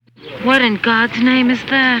What in God's name is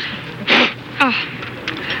that?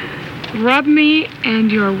 Rub me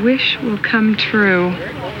and your wish will come true.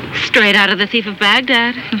 Straight out of The Thief of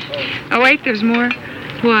Baghdad. Oh, wait, there's more.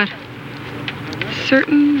 What?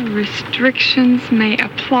 Certain restrictions may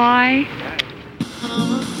apply.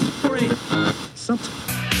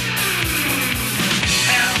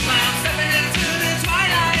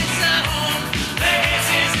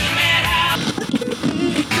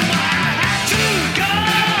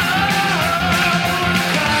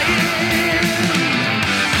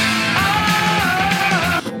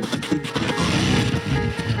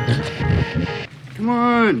 Come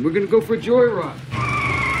on, we're gonna go for a joyride.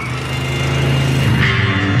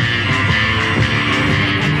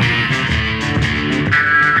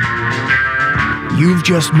 You've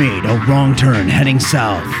just made a wrong turn heading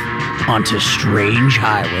south onto strange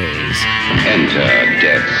highways. Enter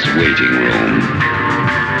Death's waiting room,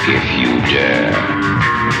 if you dare.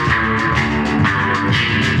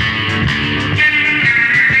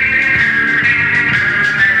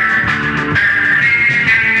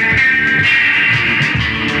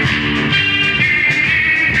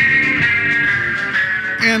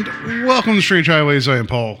 And welcome to Strange Highways. I am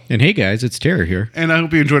Paul. And hey guys, it's Tara here. And I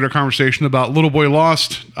hope you enjoyed our conversation about Little Boy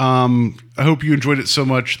Lost. I hope you enjoyed it so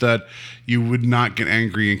much that you would not get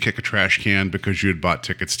angry and kick a trash can because you had bought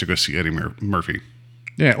tickets to go see Eddie Murphy.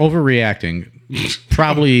 Yeah, overreacting.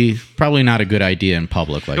 Probably not a good idea in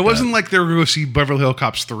public like that. It wasn't like they were going to go see Beverly Hills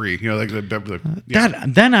Cops 3. You know, like the Beverly. Yeah.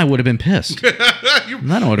 Then I would have been pissed. you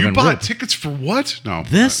bought rude. tickets for what? No.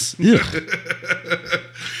 This? You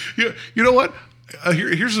know what?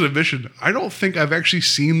 Here's an admission. I don't think I've actually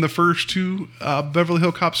seen the first two Beverly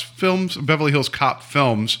Hills Cop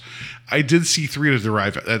films. I did see 3 at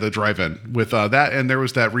the drive-in with that, and there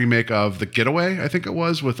was that remake of The Getaway, I think it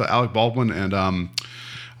was, with Alec Baldwin and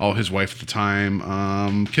his wife at the time,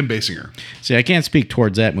 Kim Basinger. See, I can't speak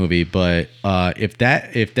towards that movie, but if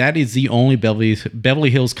that is the only Beverly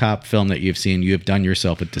Hills Cop film that you've seen, you have done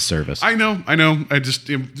yourself a disservice. I know.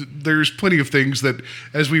 There's plenty of things that,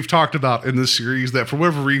 as we've talked about in this series, that for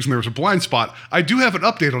whatever reason there was a blind spot. I do have an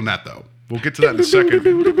update on that, though. We'll get to that in a second.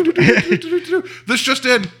 This just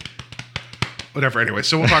in. Whatever. Anyway,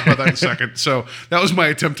 so we'll talk about that in a second. So that was my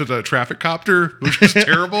attempt at a traffic copter, which was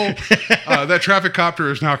terrible. That traffic copter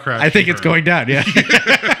is now crashed. I think it's going down. Yeah.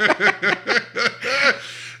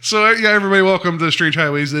 So yeah, everybody, welcome to Strange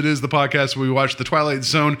Highways. It is the podcast where we watch The Twilight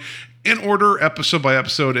Zone in order, episode by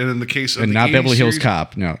episode, and in the case of and the not 80s Beverly Hills series,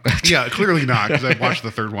 Cop. No. Yeah, clearly not, because I watched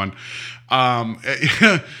the third one.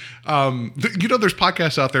 There's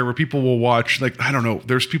podcasts out there where people will watch, like, I don't know,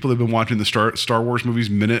 there's people that have been watching the Star Wars movies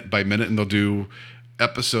minute by minute, and they'll do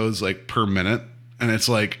episodes like per minute, and it's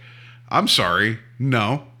like, I'm sorry,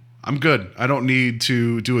 no, I'm good. I don't need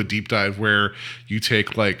to do a deep dive where you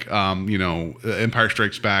take like Empire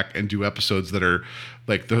Strikes Back and do episodes that are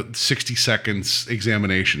like the 60 seconds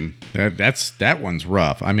examination. That one's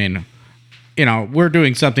rough. I mean, we're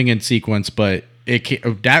doing something in sequence, but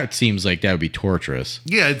that seems like that would be torturous.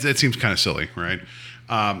 Yeah, it seems kind of silly, right?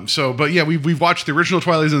 But yeah, we've watched the original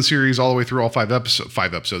Twilight Zone series all the way through all 5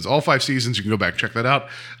 episodes, all 5 seasons. You can go back and check that out.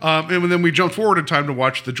 And then we jumped forward in time to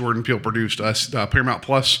watch the Jordan Peele produced Paramount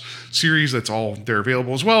Plus series. That's all there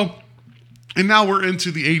available as well. And now we're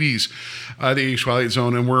into the 80s, the 80s Twilight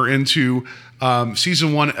Zone, and we're into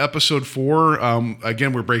season 1, episode 4.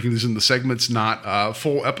 Again, we're breaking these into segments, not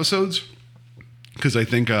full episodes, because I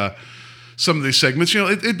think some of these segments,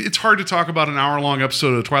 it's hard to talk about an hour-long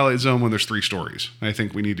episode of Twilight Zone when there's 3 stories. I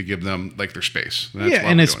think we need to give them like their space. That's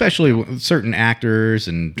and especially with certain actors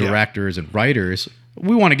and directors and writers,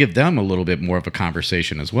 we want to give them a little bit more of a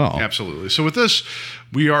conversation as well. Absolutely. So with this,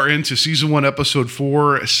 we are into season 1, episode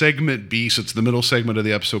 4, segment B. So it's the middle segment of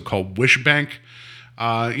the episode called Wish Bank.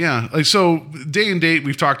 So day and date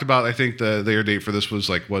we've talked about. I think the air date for this was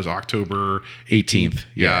October 18th.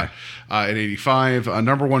 Yeah. In 85.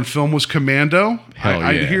 Number 1 film was Commando. Hell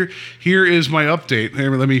yeah. Here is my update.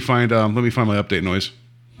 Let me find my update noise.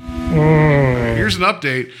 Here's an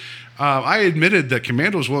update. I admitted that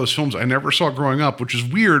Commando was one of those films I never saw growing up, which is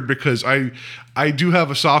weird because I do have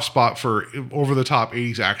a soft spot for over the top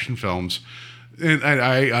 80s action films. And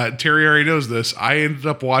Terry already knows this. I ended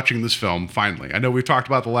up watching this film finally. I know we've talked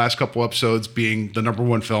about the last couple episodes being the number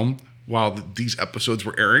 1 film while these episodes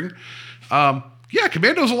were airing.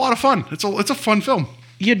 Commando is a lot of fun. It's a fun film.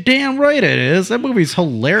 You're damn right it is. That movie's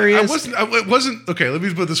hilarious. It wasn't okay. Let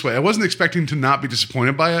me put it this way. I wasn't expecting to not be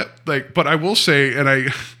disappointed by it. But I will say, and I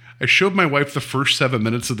showed my wife the first 7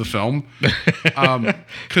 minutes of the film,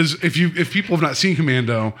 because if people have not seen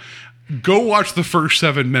Commando, go watch the first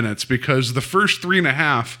 7 minutes, because the first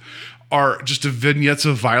 3.5 are just vignettes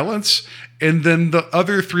of violence, and then the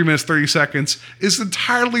other 3 minutes 30 seconds is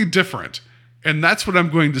entirely different. And that's what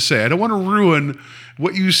I'm going to say. I don't want to ruin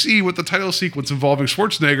what you see with the title sequence involving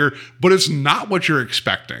Schwarzenegger, but it's not what you're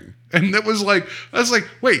expecting. And I was like,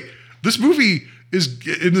 wait, this movie is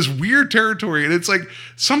in this weird territory, and it's like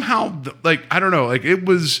somehow, like, I don't know, like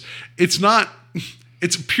it's not.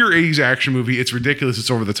 It's a pure 80s action movie. It's ridiculous. It's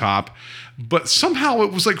over the top. But somehow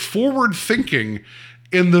it was like forward thinking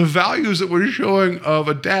in the values that we're showing of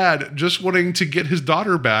a dad just wanting to get his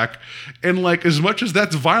daughter back. And like, as much as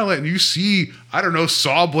that's violent and you see, I don't know,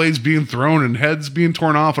 saw blades being thrown and heads being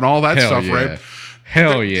torn off and all that stuff, right?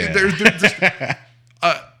 Hell yeah. There's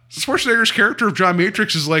Schwarzenegger's character of John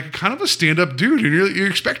Matrix is like kind of a stand-up dude. And you're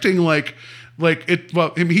expecting like it,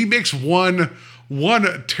 well, I mean, he makes one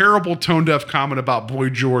terrible tone-deaf comment about Boy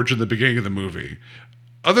George in the beginning of the movie.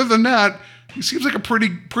 Other than that, he seems like a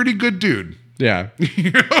pretty good dude. Yeah.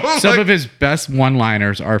 You know, Some of his best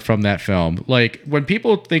one-liners are from that film. Like, when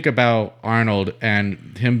people think about Arnold and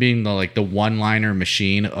him being the one-liner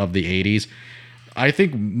machine of the 80s, I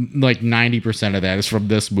think like 90% of that is from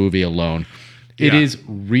this movie alone. It is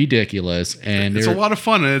ridiculous, and it's a lot of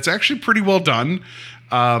fun, and it's actually pretty well done.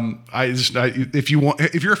 If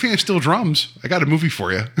you're a fan of Steel Drums, I got a movie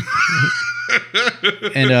for you.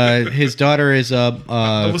 And his daughter is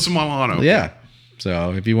Alyssa Milano. Yeah.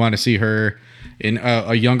 So if you want to see her in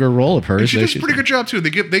a younger role of hers, and she does a pretty good job too.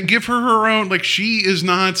 They give her own, like, she is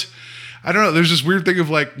not. I don't know. There's this weird thing of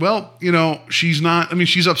like, well, you know, she's not. I mean,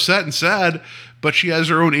 she's upset and sad, but she has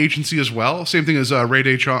her own agency as well. Same thing as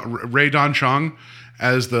Ray Don Chong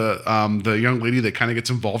as the young lady that kind of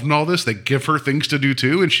gets involved in all this. They give her things to do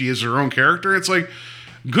too, and she is her own character. It's like,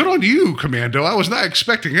 good on you, Commando. I was not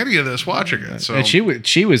expecting any of this watching it. So and she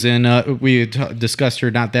was in. We discussed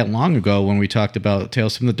her not that long ago when we talked about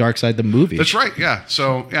Tales from the Dark Side, the movie. That's right. Yeah.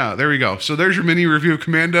 So yeah, there we go. So there's your mini review of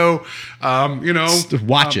Commando. You know,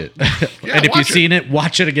 watch it, yeah, and if you've seen it,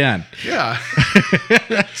 watch it again. Yeah,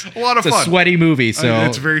 a lot of It's fun. a sweaty movie, so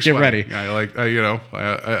it's very get sweaty. ready. Yeah,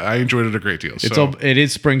 I enjoyed it a great deal. It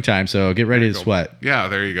is springtime, so get ready to sweat. Yeah,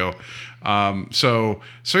 there you go. So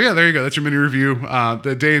yeah, there you go. That's your mini review.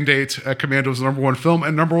 The day and date. Commando is the #1 film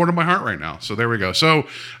and #1 in my heart right now. So there we go. So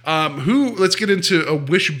let's get into a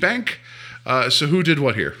wish bank. So who did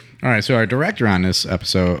what here? All right. So our director on this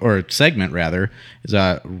episode, or segment rather, is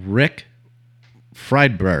Rick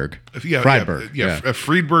Friedberg. Friedberg.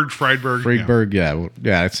 Friedberg.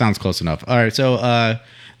 Yeah. It sounds close enough. All right. So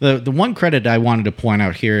the one credit I wanted to point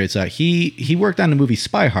out here is that he worked on the movie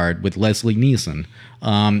Spy Hard with Leslie Nielsen.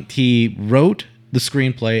 He wrote the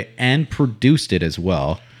screenplay and produced it as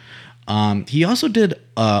well. He also did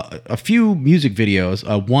a few music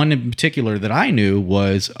videos. One in particular that I knew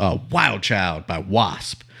was Wild Child by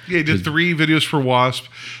Wasp. Yeah, he did 3 videos for Wasp.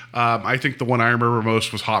 I think the one I remember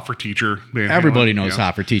most was Hot for Teacher. Everybody knows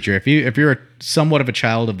Hot for Teacher. If you're somewhat of a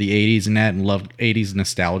child of the 80s and love 80s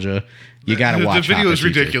nostalgia, you got to watch. The video Hot is for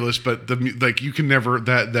Teacher. ridiculous, but you can never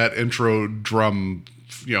that intro drum,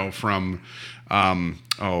 from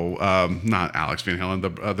not Alex Van Halen,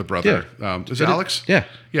 the brother. Yeah. Is it Alex? Yeah.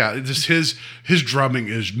 Yeah. It just his drumming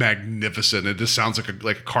is magnificent. It just sounds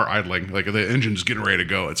like a car idling, like the engine's getting ready to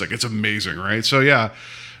go. It's like, it's amazing, right? So yeah.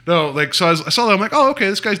 No, like, so I saw that, I'm like, oh, okay,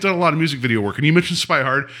 this guy's done a lot of music video work. And you mentioned Spy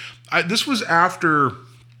Hard. This was after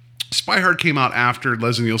Spy Hard came out after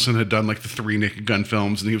Leslie Nielsen had done like the 3 Naked Gun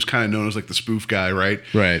films, and he was kind of known as like the spoof guy, right?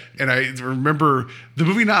 Right. And I remember the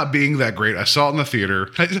movie not being that great. I saw it in the theater.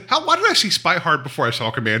 Why did I see Spy Hard before I saw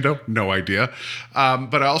Commando? No idea.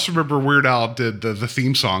 But I also remember Weird Al did the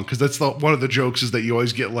theme song, because that's one of the jokes is that you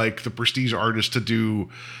always get like the prestige artist to do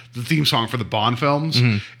the theme song for the Bond films,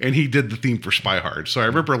 and he did the theme for Spy Hard. So I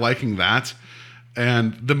remember liking that.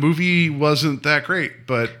 And the movie wasn't that great,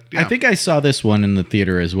 but yeah. I think I saw this one in the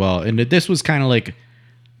theater as well. And this was kind of like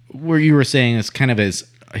where you were saying it's kind of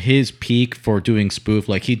his peak for doing spoof.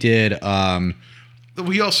 Like he did.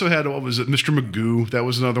 We also had, what was it, Mr. Magoo? That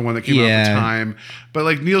was another one that came out at the time. But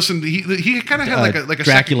like Nielsen, he kind of had like a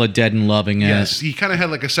Dracula second, Dead and Loving It. Yes, he kind of had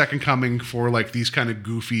like a second coming for like these kind of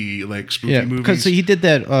goofy like spoofy movies. Because he did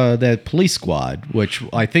that Police Squad, which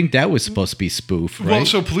I think that was supposed to be spoof, right? Well,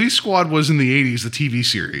 so Police Squad was in the 80s, the TV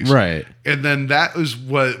series. Right. And then that was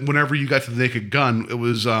whenever you got to the Naked Gun, it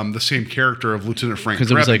was the same character of Lieutenant Frank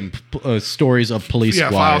Because it was like stories of Police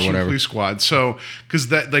Squad files or whatever. From Police Squad. So, because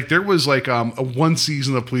that, like, there was like a one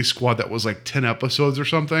season of Police Squad that was like 10 episodes or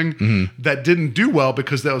something that didn't do well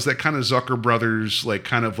because that was that kind of Zucker Brothers, like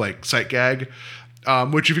kind of like sight gag.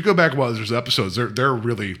 Which, if you go back and watch those episodes, they're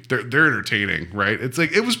really entertaining, right? It's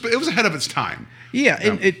like it was ahead of its time. Yeah,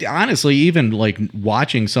 and it, honestly, even like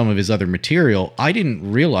watching some of his other material, I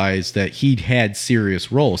didn't realize that he'd had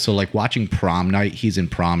serious roles. So, like watching Prom Night, he's in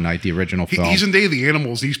Prom Night, the original film. He's in Day of the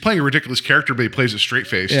Animals. He's playing a ridiculous character, but he plays it straight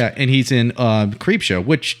faced. Yeah, and he's in Creepshow,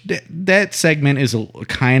 which that segment is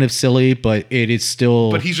kind of silly, but it is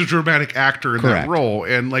still. But he's a dramatic actor in Correct. that role,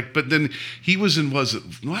 and like, but then he was in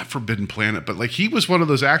not Forbidden Planet, but like he was one of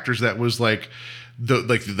those actors that was like.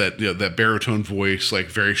 That baritone voice, like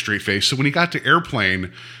very straight face. So when he got to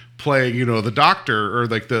Airplane, playing the doctor or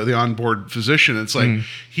like the onboard physician, it's like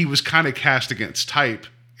he was kind of cast against type,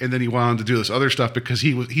 and then he went on to do this other stuff because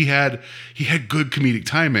he had good comedic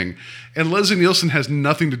timing. And Leslie Nielsen has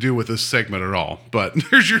nothing to do with this segment at all. But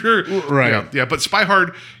there's your right, yeah. But Spy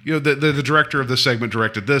Hard, the director of this segment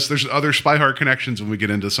directed this. There's other Spy Hard connections when we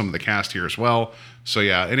get into some of the cast here as well. So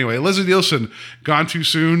yeah. Anyway, Leslie Nielsen, gone too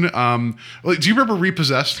soon. Do you remember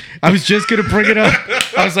Repossessed? I was just gonna bring it up.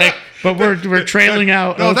 I was like, but we're trailing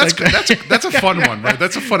out. No, that's a fun one, right?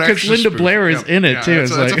 That's a fun because extra Linda spoof. Blair is in it too.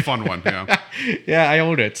 That's a fun one. Yeah. Yeah, I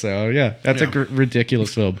own it. So yeah, that's a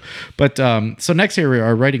ridiculous film. But so next here,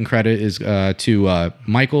 our writing credit is to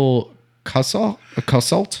Michael Cassault.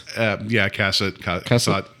 Cassault.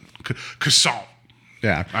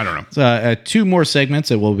 Yeah, I don't know. So, 2 more segments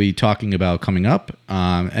that we'll be talking about coming up,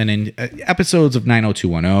 and in episodes of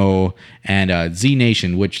 90210 and Z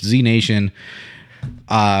Nation, which Z Nation,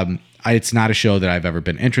 it's not a show that I've ever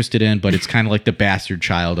been interested in, but it's kind of like the bastard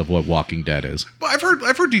child of what Walking Dead is. Well,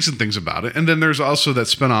 I've heard decent things about it, and then there's also that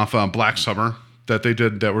spinoff Black Summer that they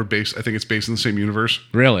did that were based. I think it's based in the same universe.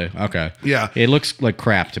 Really? Okay. Yeah. It looks like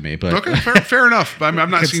crap to me, but okay, fair enough. I've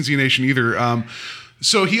not seen Z Nation either.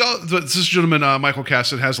 So this gentleman, Michael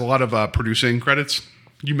Cassett, has a lot of producing credits.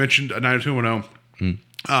 You mentioned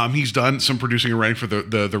 90210. He's done some producing and writing for the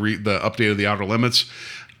update of The Outer Limits.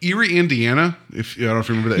 Erie, Indiana. I don't know if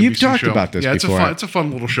you remember that. You've NBC talked show. about this before. It's a fun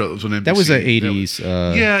little show. That was on NBC. That was the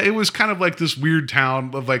 80s. Yeah, it was kind of like this weird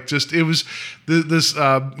town of like just it was this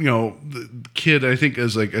the kid, I think,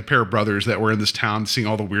 is like a pair of brothers that were in this town seeing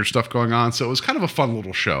all the weird stuff going on. So it was kind of a fun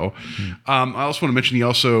little show. I also want to mention he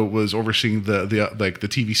also was overseeing the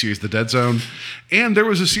TV series The Dead Zone, and there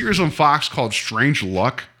was a series on Fox called Strange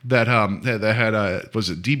Luck that had was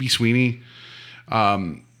it DB Sweeney.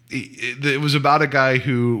 It was about a guy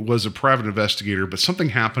who was a private investigator, but something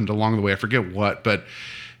happened along the way. I forget what, but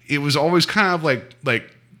it was always kind of like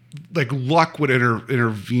luck would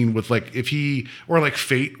intervene with like if he or like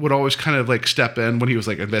fate would always kind of like step in when he was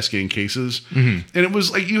like investigating cases. And it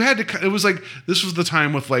was like it was like this was the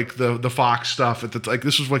time with like the Fox stuff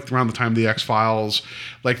this was like around the time of the X-Files.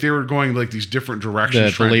 Like they were going like these different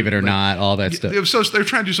directions. Believe it or not, all that stuff. So they're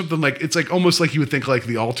trying to do something like it's like almost like you would think like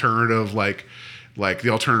the alternative like the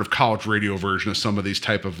alternative college radio version of some of these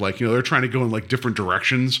type of like, they're trying to go in like different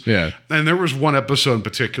directions. Yeah. And there was one episode in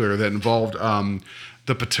particular that involved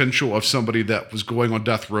the potential of somebody that was going on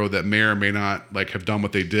death row that may or may not like have done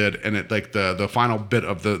what they did. And it like the final bit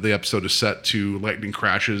of the episode is set to lightning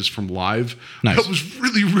crashes from Live. Nice. That was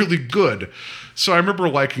really, really good. So I remember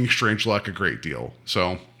liking Strange Luck a great deal.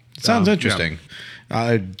 So it sounds interesting.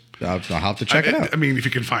 Yeah. I'll have to check it out. I mean, if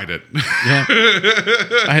you can find it. Yeah.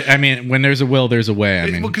 I mean, when there's a will, there's a way.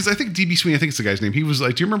 I mean, because I think DB Sweeney, I think it's the guy's name. He was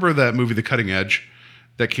like, do you remember that movie, The Cutting Edge,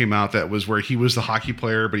 that came out? That was where he was the hockey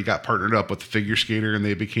player, but he got partnered up with the figure skater, and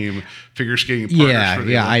they became figure skating partners for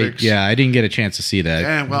the Olympics. I didn't get a chance to see that.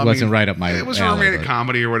 Yeah, well, it wasn't right up my. It was alley, a romantic but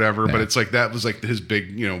comedy or whatever, Yeah. but it's like that was like his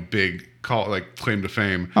big claim to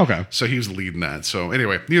fame. Okay. So he was the lead in that. So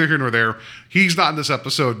anyway, neither here nor there. He's not in this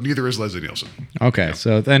episode. Neither is Leslie Nielsen. Okay,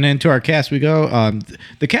 so then into our cast we go.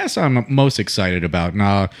 The cast I'm most excited about.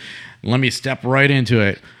 Now, let me step right into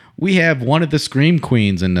it. We have one of the Scream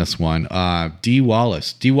Queens in this one, Dee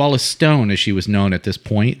Wallace. Dee Wallace Stone, as she was known at this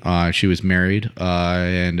point. She was married,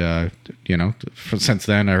 and since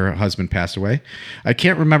then her husband passed away. I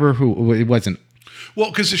can't remember who it wasn't. Well,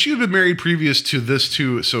 because she had been married previous to this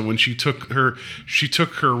too. So when she took her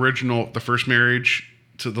the first marriage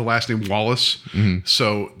to the last name Wallace. Mm-hmm.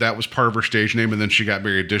 So that was part of her stage name, and then she got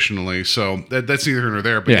married additionally. So that's neither here nor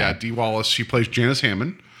there. But yeah, Dee Wallace, she plays Janice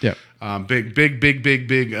Hammond. Yeah. Big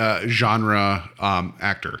genre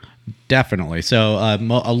actor. Definitely. So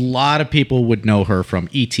a lot of people would know her from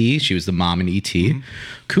E.T. She was the mom in E.T. Mm-hmm.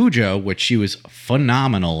 Cujo, which she was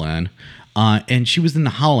phenomenal in. And she was in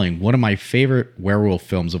The Howling, one of my favorite werewolf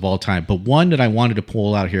films of all time. But one that I wanted to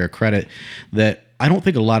pull out here, a credit that I don't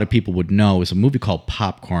think a lot of people would know, is a movie called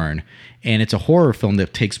Popcorn. And it's a horror film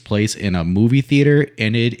that takes place in a movie theater.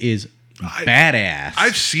 And it is badass.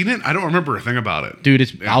 I've seen it. I don't remember a thing about it.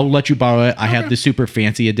 Dude, I'll let you borrow it. I have the super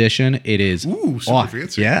fancy edition. It is super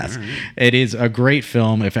fancy. Yes. All right. It is a great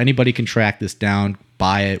film. If anybody can track this down,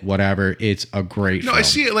 buy it, whatever. It's a great film. I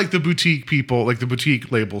see it like the boutique people, like the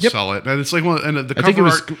boutique labels sell it. And it's like and the cover I think it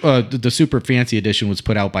was art. the super fancy edition was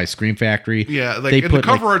put out by Scream Factory. Yeah, like and the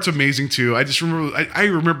cover art's amazing too. I just remember I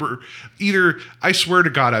remember I swear to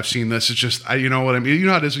God I've seen this. It's just you know what I mean? You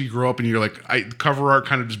know how it is when you grow up and you're like cover art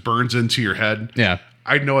kind of just burns into your head. Yeah.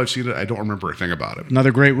 I know I've seen it. I don't remember a thing about it.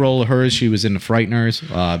 Another great role of hers. She was in The Frighteners.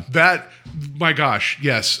 My gosh,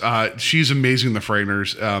 yes, she's amazing in The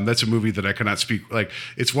Frighteners. That's a movie that I cannot speak. Like,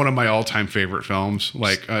 it's one of my all-time favorite films.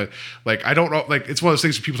 Like I don't know. Like, it's one of those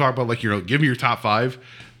things that people talk about. Like, give me your top 5.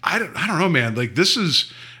 I don't know, man. Like, this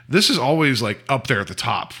is always like up there at the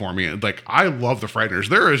top for me. Like, I love The Frighteners.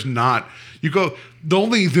 There is not. The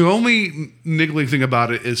only niggling thing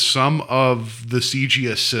about it is some of the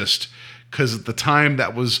CG assist. Because at the time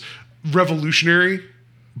that was revolutionary,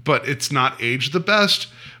 but it's not aged the best.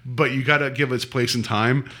 But you got to give it its place in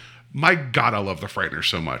time. My God, I love The Frighteners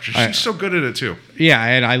so much. She's so good at it too. Yeah,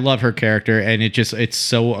 and I love her character, and it's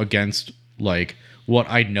so against like what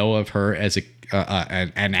I know of her as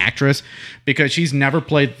an actress, because she's never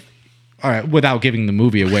played. Without giving the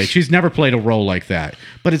movie away, she's never played a role like that.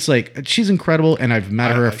 But it's like she's incredible, and I've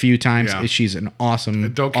met her a few times. Yeah. She's an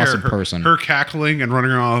awesome person. Her cackling and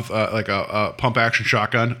running around with like a pump action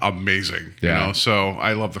shotgun, amazing. Yeah. You know, so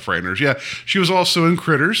I love The Frighteners. Yeah, she was also in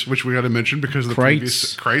Critters, which we got to mention because of the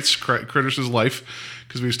previous Critters' life,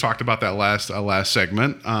 because we just talked about that last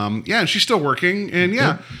segment. Yeah, and she's still working, and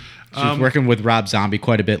yeah. She's working with Rob Zombie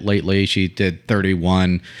quite a bit lately. She did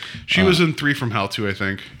 31. She was in 3 from Hell too, I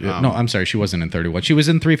think. No, I'm sorry. She wasn't in 31. She was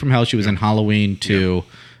in 3 from Hell. She was in Halloween 2.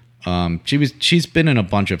 Yeah. She's been in a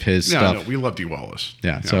bunch of his stuff. No, we love Dee Wallace.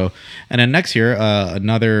 Yeah. So, and then next year,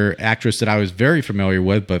 another actress that I was very familiar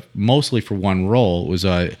with, but mostly for one role, was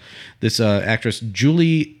this actress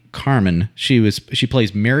Julie Carmen. She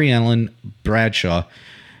plays Mary Ellen Bradshaw.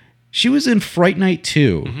 She was in Fright Night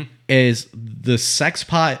 2 as the sex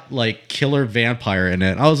pot like killer vampire in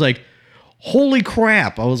it. I was like, holy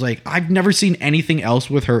crap. I was like, I've never seen anything else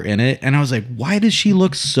with her in it. And I was like, why does she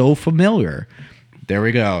look so familiar? There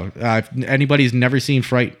we go. If anybody's never seen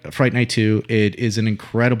Fright Night 2, it is an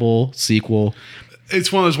incredible sequel.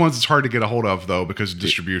 It's one of those ones that's hard to get a hold of, though, because of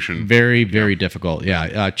distribution. Very, very difficult.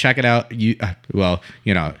 Yeah. Check it out.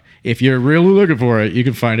 If you're really looking for it, you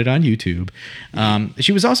can find it on YouTube.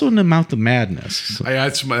 She was also in The Mouth of Madness.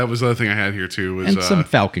 That was the other thing I had here, too. And some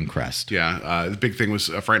Falcon Crest. Yeah. The big thing was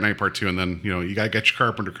Fright Night Part 2, and then, you got to get your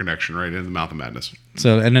Carpenter connection right in The Mouth of Madness.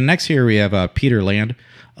 So, and then next here we have Peter Land.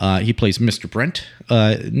 He plays Mr. Brent.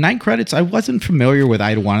 9 credits. I wasn't familiar with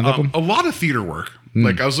either one of them. A lot of theater work.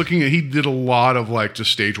 Like, I was looking at, he did a lot of, like,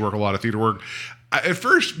 just stage work, a lot of theater work. At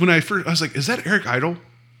first, I was like, is that Eric Idle?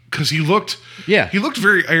 Because he looked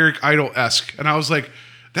very Eric Idle-esque, and I was like,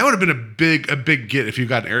 that would have been a big get if you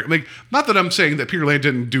got Eric. Like, not that I'm saying that Peter Land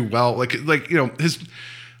didn't do well. Like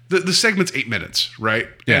the segment's 8 minutes, right?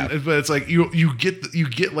 Yeah. But it's like you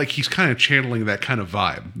get like he's kind of channeling that kind of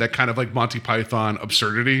vibe, that kind of like Monty Python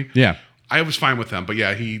absurdity. Yeah, I was fine with him, but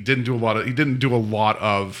yeah, he didn't do a lot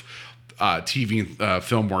of TV and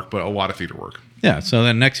film work, but a lot of theater work. Yeah. So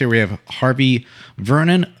then next here we have Harvey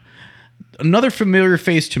Vernon. Another familiar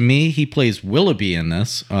face to me. He plays Willoughby in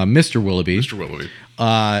this, Mr. Willoughby. Mr. Willoughby.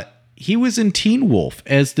 He was in Teen Wolf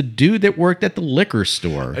as the dude that worked at the liquor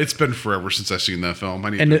store. It's been forever since I've seen that film.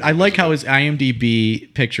 I like how his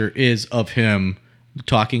IMDb picture is of him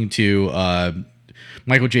talking to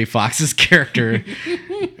Michael J. Fox's character.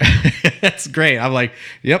 That's great. I'm like,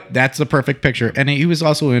 yep, that's the perfect picture. And he was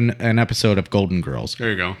also in an episode of Golden Girls.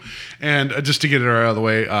 There you go. And just to get it out of the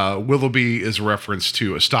way, Willoughby is a reference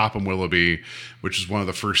to A Stop in Willoughby, which is one of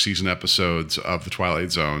the first season episodes of The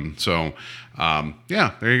Twilight Zone. So,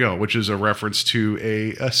 yeah, there you go, which is a reference to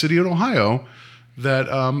a city in Ohio that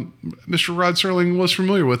Mr. Rod Serling was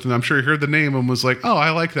familiar with. And I'm sure he heard the name and was like, oh,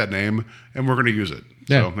 I like that name, and we're going to use it.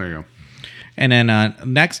 Yeah. So there you go. And then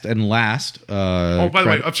next and last. By the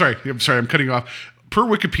way, I'm sorry, I'm cutting you off. Per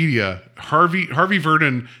Wikipedia, Harvey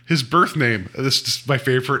Vernon, his birth name. This is my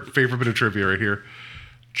favorite bit of trivia right here.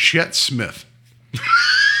 Chet Smith.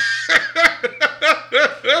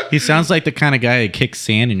 He sounds like the kind of guy that kicks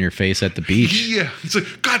sand in your face at the beach. Yeah, it's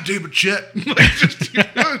like, God damn it, Chet. Like,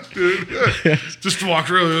 just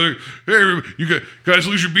walked around like, hey, you guys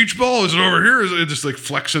lose your beach ball? Is it over here? Is it just like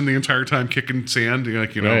flexing the entire time, kicking sand?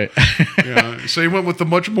 Like, Right. Yeah. So he went with the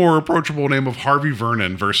much more approachable name of Harvey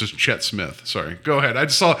Vernon versus Chet Smith. Sorry, go ahead.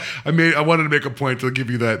 I wanted to make a point to give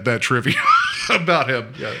you that trivia about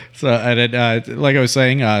him. Yeah. So, like I was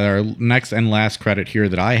saying, our next and last credit here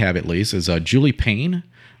that I have at least is Julie Payne.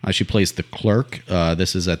 She plays the clerk.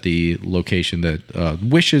 This is at the location that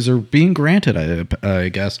wishes are being granted, I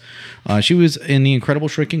guess. She was in The Incredible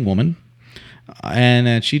Shrinking Woman.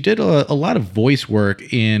 And she did a lot of voice work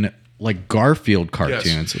in like Garfield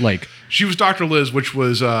cartoons. Yes. Like she was Dr. Liz, which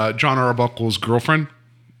was John Arbuckle's girlfriend.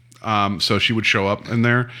 So she would show up in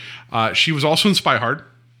there. She was also in Spy Hard.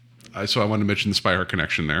 So I wanted to mention the Spy Hard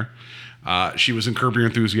connection there. She was in Curb Your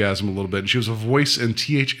Enthusiasm a little bit. And she was a voice in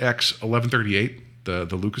THX 1138. The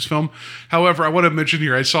Lucasfilm. However, I want to mention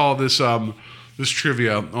here, I saw this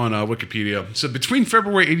trivia on Wikipedia. So between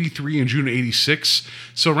February 83 and June 86,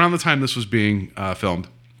 so around the time this was being filmed,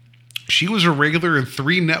 she was a regular in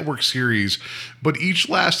 3 network series, but each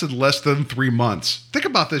lasted less than 3 months. Think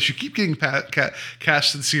about this. You keep getting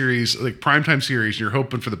cast in series, like primetime series, and you're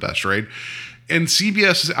hoping for the best, right? In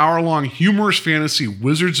CBS's hour-long humorous fantasy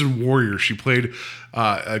Wizards and Warriors, she played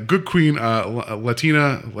a good queen,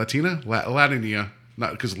 Latina,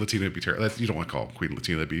 not because Latina would be terrible. You don't want to call Queen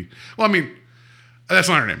Latina. That'd be, well, I mean, that's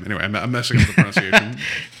not her name. Anyway, I'm messing up the pronunciation.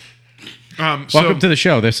 welcome to the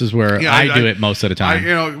show. This is where I do it most of the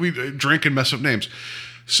time. We drink and mess up names.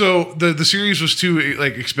 So the series was too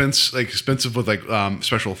expensive with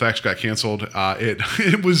special effects. Got canceled.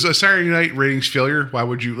 It was a Saturday night ratings failure. Why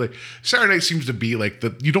would you Saturday night seems to be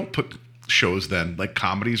you don't put shows then like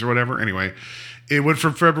comedies or whatever. Anyway, it went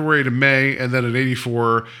from February to May, and then in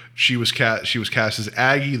 '84 she was cast as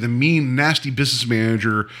Aggie, the mean, nasty business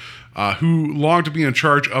manager who longed to be in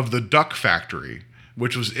charge of the Duck Factory,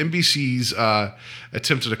 which was NBC's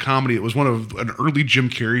attempt at a comedy. It was an early Jim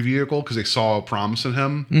Carrey vehicle because they saw a promise in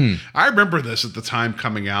him. I remember this at the time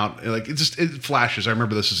coming out. It flashes. I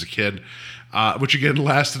remember this as a kid, which again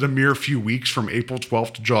lasted a mere few weeks from April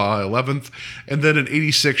 12th to July 11th. And then in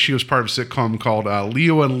 '86, she was part of a sitcom called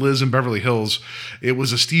Leo and Liz in Beverly Hills. It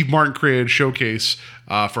was a Steve Martin created showcase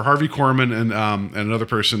for Harvey Korman and another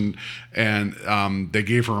person, and they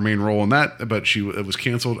gave her a main role in that, but it was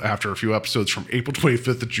canceled after a few episodes from April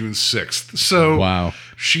 25th to June 6th. So wow.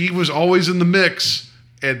 She was always in the mix,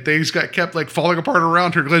 and things kept falling apart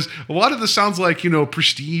around her, because a lot of this sounds like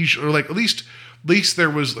Prestige, or at least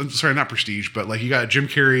there was, sorry, not Prestige, but you got a Jim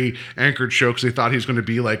Carrey anchored show because they thought he was going to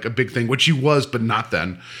be a big thing, which he was, but not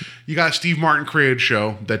then. You got a Steve Martin created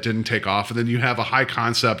show that didn't take off, and then you have a high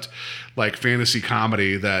concept fantasy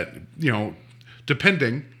comedy that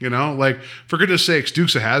depending, for goodness sakes,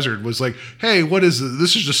 Dukes of Hazzard was hey, what is this?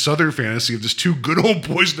 This is just Southern fantasy of just 2 good old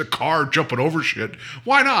boys in a car jumping over shit.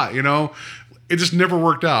 Why not? It just never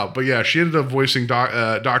worked out. But yeah, she ended up voicing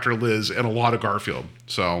Dr. Liz and a lot of Garfield.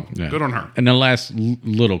 So good on her. And the last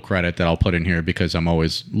little credit that I'll put in here, because I'm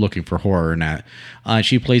always looking for horror in that,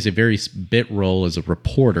 she plays a very bit role as a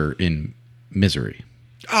reporter in Misery.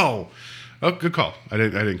 Oh, good call. I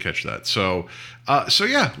didn't catch that. So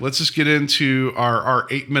yeah, let's just get into our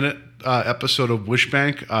 8-minute episode of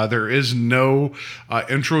Wishbank. There is no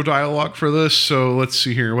intro dialogue for this, so let's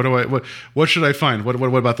see here. What should I find? What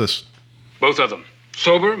about this? Both of them.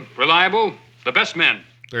 Sober, reliable, the best men.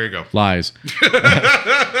 There you go. Lies.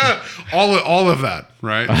 all of that,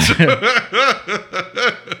 right?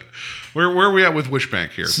 Where are we at with Wishbank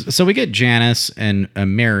here? So we get Janice and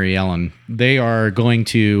Mary Ellen. They are going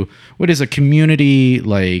to, what is a community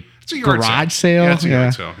it's a yard garage sale? Yeah, it's a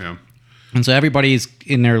yard sale, yeah. And so everybody's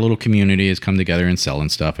in their little community has come together and selling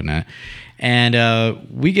stuff and that. And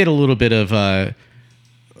we get a little bit of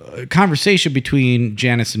conversation between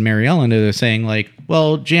Janice and Mary Ellen. They're saying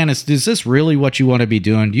well, Janice, is this really what you want to be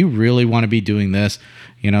doing? Do you really want to be doing this?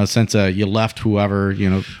 Since you left whoever,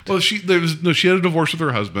 Well, she had a divorce with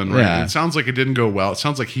her husband, right? Yeah. It sounds like it didn't go well. It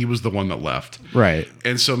sounds like he was the one that left. Right.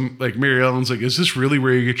 And so Mary Ellen's is this really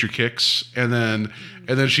where you get your kicks? And then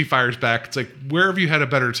she fires back. It's where have you had a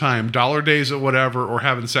better time? Dollar days at whatever, or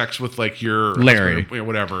having sex with your Larry, husband, or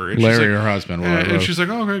whatever. And Larry, her husband. And she's oh,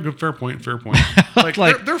 okay, good, fair point.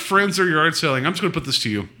 They're friends. They're yard sailing. I'm just going to put this to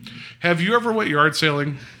you. Have you ever went yard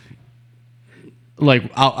sailing?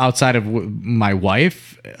 Outside of my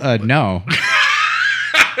wife? No.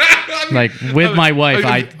 With my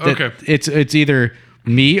wife, okay. It's either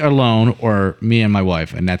me alone or me and my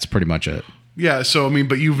wife, and that's pretty much it. Yeah, so I mean,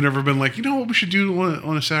 but you've never been like, you know what we should do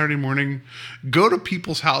on a Saturday morning? Go to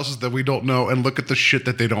people's houses that we don't know and look at the shit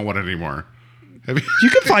that they don't want anymore. Have you? You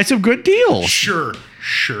can find some good deals. Sure.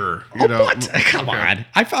 You Oh, know, what? Come okay. on.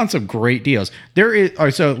 I found some great deals. There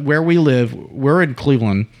is so where we live, we're in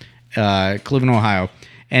Cleveland, Ohio,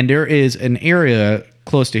 and there is an area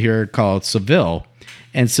close to here called Seville.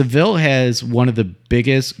 And Seville has one of the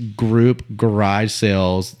biggest group garage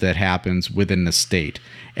sales that happens within the state.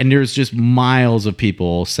 And there's just miles of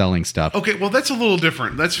people selling stuff. Okay, well, that's a little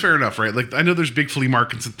different. That's fair enough, right? Like, I know there's big flea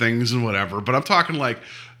markets and things and whatever, but I'm talking like,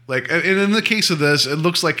 and in the case of this, it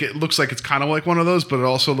looks like it's kind of like one of those, but it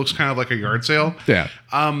also looks kind of like a yard sale. Yeah.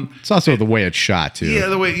 It's also the way it's shot too.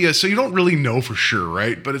 Yeah, so you don't really know for sure,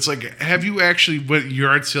 right? But it's like, have you actually went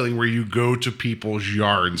yard selling where you go to people's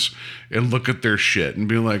yards and look at their shit and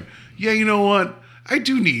be like, yeah, you know what? I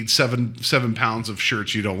do need 7 pounds of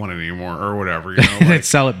shirts you don't want anymore or whatever, you know? Like,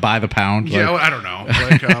 sell it by the pound. yeah, well, I don't know.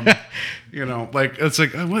 Like, you know, like it's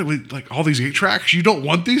like like all these 8-tracks. You don't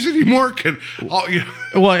want these anymore?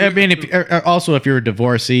 Well, I mean, if you're a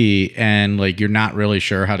divorcee and like you're not really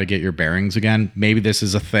sure how to get your bearings again, maybe this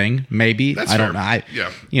is a thing. Maybe That's I don't fair. know.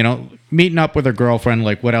 You know, meeting up with a girlfriend.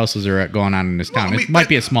 Like, what else is there going on in this town? I mean, it might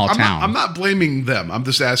be a small town. I'm not blaming them. I'm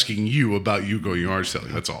just asking you about you going yard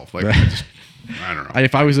selling. That's all. Like, I don't know.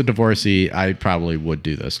 If I was a divorcee, I probably would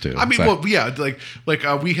do this too. I mean, well, yeah, like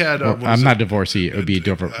we had. I'm not a divorcee. It would be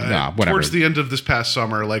different. Whatever. Towards the end of this past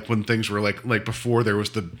summer, like when things were like before there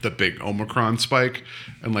was the big Omicron spike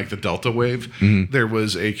and like the Delta wave, Mm-hmm. there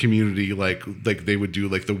was a community like they would do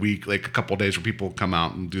like the week, like a couple of days where people come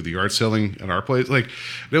out and do the yard selling at our place. Like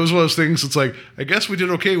it was one of those things. It's like I guess we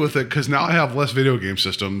did okay with it because now I have less video game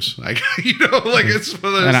systems. Like you know, like it's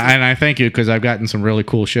one of those and I thank you because I've gotten some really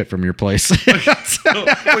cool shit from your place.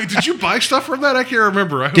 Wait, did you buy stuff from that? I can't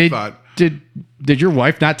remember. I hope not. Did your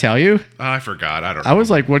wife not tell you? I forgot. I don't know. I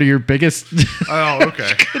was like one of your biggest Oh,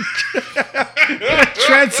 okay.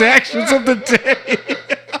 transactions of the day.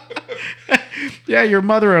 Yeah, your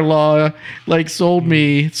mother-in-law like sold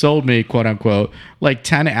me, quote unquote, like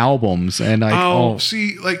 10 albums, and like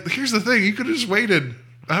see, like here's the thing: you could have just waited.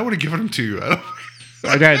 I would have given them to you.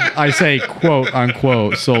 I say quote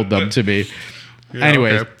unquote sold them to me. Yeah,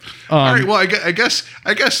 Anyways. okay. All right. Well, I guess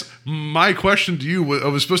my question to you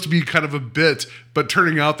was supposed to be kind of a bit, but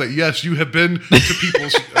turning out that yes, you have been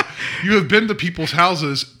to people's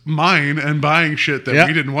houses, mine, and buying shit that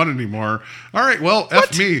we didn't want anymore. All right. Well,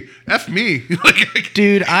 F me.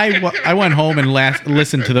 Dude, I went home and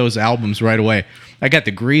listened to those albums right away. I got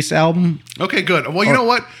the Grease album. Okay, good. Well, you know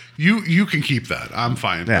what? You can keep that. I'm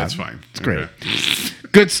fine. Yeah, That's fine. It's great.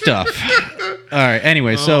 Good stuff. All right.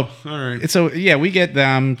 Anyway, all right. So yeah, we get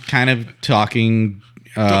them kind of talking.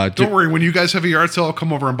 Don't worry. When you guys have a yard sale, I'll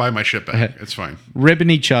come over and buy my shit back. It's fine. Ribbing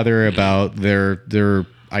each other about their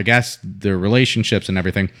I guess their relationships and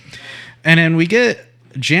everything, and then we get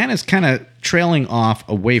Janice kind of trailing off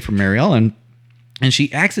away from Mary Ellen, and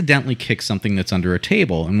she accidentally kicks something that's under a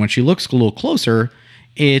table, and when she looks a little closer,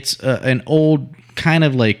 it's an old kind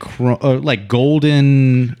of like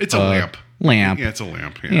golden. It's a lamp. Lamp. Yeah, it's a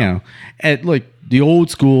lamp. Yeah. You know, at like the old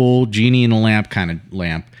school genie in a lamp kind of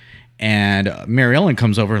lamp. And Mary Ellen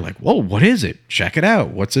comes over like, whoa, what is it? Check it out.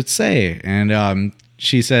 What's it say? And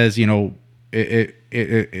she says, you know, it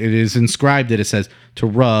is inscribed that it says to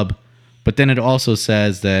rub, but then it also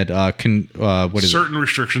says that certain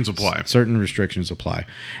restrictions apply. Certain restrictions apply.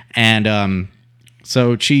 And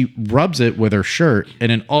so she rubs it with her shirt, and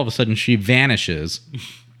then all of a sudden she vanishes.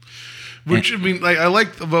 Which, I mean, like, I like,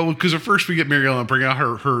 well, because at first we get Mary Ellen bring out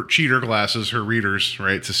her cheater glasses, her readers,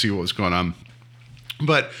 right, to see what was going on.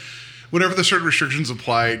 But whenever the certain restrictions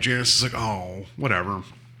apply, Janice is like, oh, whatever.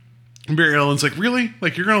 And Mary Ellen's like, really?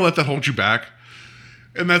 Like, you're going to let that hold you back?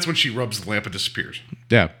 And that's when she rubs the lamp and disappears.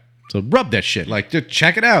 Yeah. So rub that shit. Like, just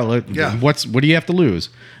check it out. Like, yeah. What do you have to lose?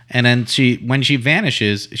 And then when she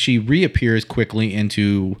vanishes, she reappears quickly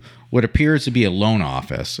into what appears to be a loan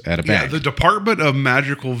office at a bank. Yeah, the Department of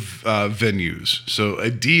Magical Venues. So a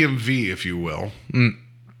DMV, if you will.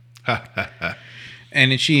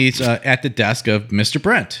 And she's at the desk of Mr.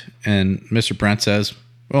 Brent. And Mr. Brent says,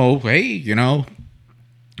 oh, hey, you know,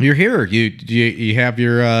 you're here. You have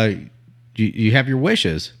your you have your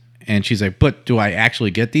wishes. And she's like, but do I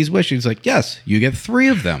actually get these wishes? He's like, yes, you get 3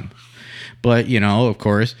 of them. But, you know, of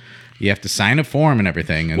course, you have to sign a form and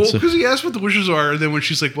everything. And well, because he asked what the wishes are, and then when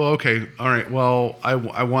she's like, well, okay, all right, well, I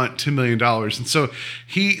want $2 million. And so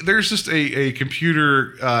there's just a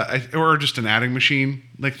computer or just an adding machine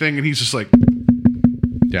like thing, and he's just like,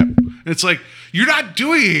 yeah. And it's like, you're not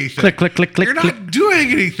doing anything. Click, click, click, click. You're not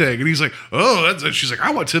doing anything. And he's like, oh, she's like,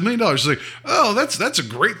 I want $10 million. She's like, oh, that's a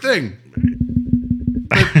great thing.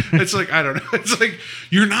 It's like, I don't know. It's like,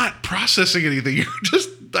 you're not processing anything. You're just,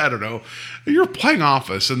 I don't know. You're playing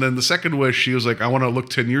Office. And then the second wish, she was like, I want to look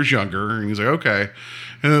 10 years younger. And he's like, okay.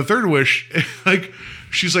 And then the third wish, like,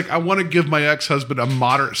 she's like, I want to give my ex-husband a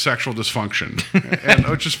moderate sexual dysfunction. And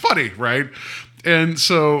which is funny, right? And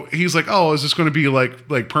so he's like, oh, is this going to be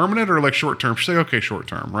like permanent or like short term? She's like, okay, short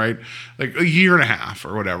term, right? Like a year and a half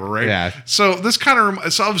or whatever, right? Yeah. So this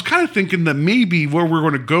so I was kind of thinking that maybe where we're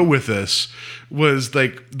going to go with this was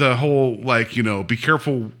like the whole, like, you know, be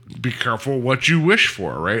careful what you wish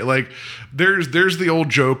for, right? Like there's the old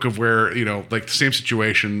joke of where, you know, like the same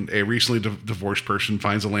situation, a recently divorced person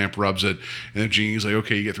finds a lamp, rubs it, and the genie's like,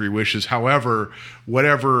 okay, you get 3 wishes. However,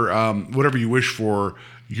 whatever you wish for,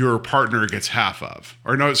 your partner gets half of,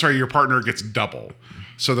 or no, sorry, your partner gets double.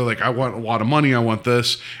 So they're like, I want a lot of money, I want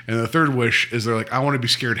this. And the third wish is they're like, I want to be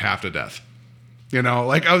scared half to death. You know,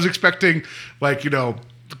 like I was expecting, like, you know,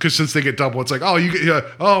 because since they get double, it's like, oh, you get,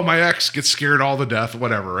 oh, my ex gets scared all to death,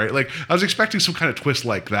 whatever, right? Like I was expecting some kind of twist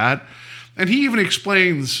like that. And he even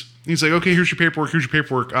explains, he's like, okay, here's your paperwork.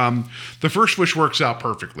 The first wish works out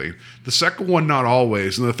perfectly. The second one, not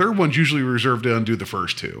always. And the third one's usually reserved to undo the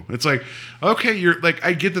first 2. It's like, okay, you're like,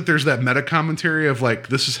 I get that there's that meta commentary of like,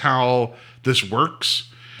 this is how this works.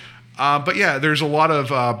 But yeah, there's a lot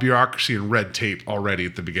of bureaucracy and red tape already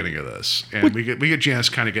at the beginning of this. And we get Janice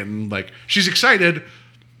kind of getting like, she's excited,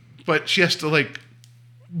 but she has to like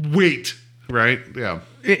wait, right? Yeah.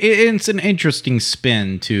 It's an interesting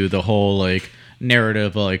spin to the whole like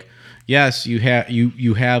narrative, like, yes, you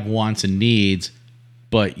have wants and needs,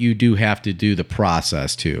 but you do have to do the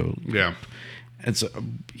process too. Yeah. It's,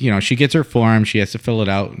 you know, she gets her form, she has to fill it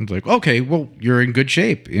out, and it's like, okay, well, you're in good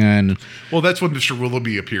shape. And well, that's when Mr.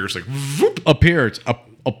 Willoughby appears, like whoop, appears.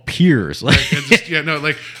 Like, and just, yeah, no,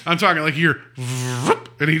 like I'm talking like you're,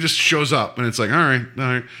 and he just shows up, and it's like, all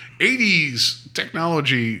right, 80s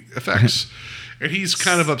technology effects, and he's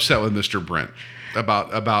kind of upset with Mr. Brent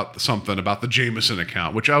about something about the Jameson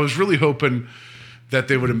account, which I was really hoping that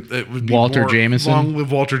it would be Walter more Jameson. Long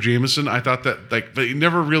live Walter Jameson. I thought that, like, but you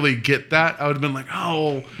never really get that. I would have been like,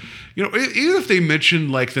 oh, you know, even if they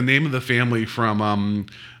mentioned like the name of the family from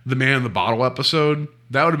the Man in the Bottle episode,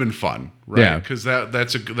 that would have been fun, right? Yeah, because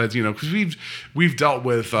that's you know, because we've dealt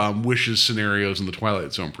with wishes scenarios in the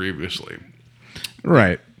Twilight Zone previously,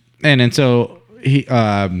 right? And so he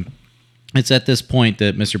it's at this point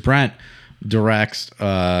that Mr. Brent directs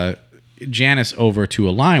Janice over to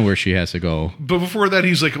a line where she has to go. But before that,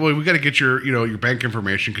 he's like, well, we got to get your bank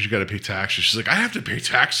information because you got to pay taxes. She's like, I have to pay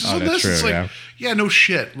taxes on this? True, it's like, yeah, no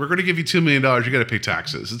shit. We're going to give you $2 million. You got to pay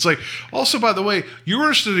taxes. It's like, also, by the way, you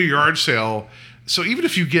were just at a yard sale. So even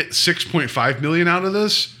if you get $6.5 million out of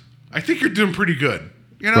this, I think you're doing pretty good.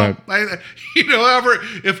 You know, right. However,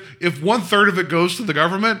 if 1/3 of it goes to the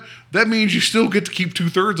government, that means you still get to keep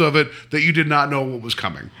 2/3 of it that you did not know what was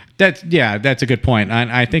coming. That's a good point.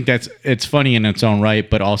 And I think it's funny in its own right,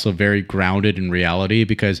 but also very grounded in reality,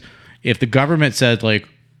 because if the government said, like,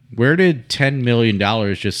 where did $10 million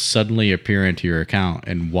just suddenly appear into your account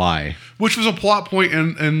and why? Which was a plot point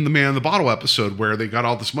in the Man in the Bottle episode where they got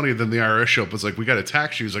all this money, and then the IRS showed up. It's like, we got to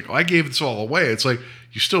tax you. He's like, oh, I gave this all away. It's like,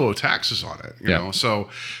 you still owe taxes on it, you know? So,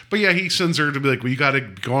 but yeah, he sends her to be like, well, you got to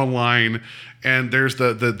go online, and there's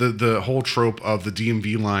the whole trope of the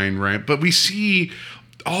DMV line, right? But we see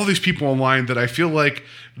all these people online that I feel like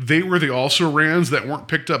they were the also-rans that weren't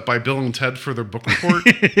picked up by Bill and Ted for their book report.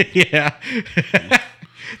 Yeah.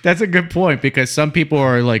 That's a good point, because some people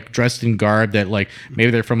are like dressed in garb that, like,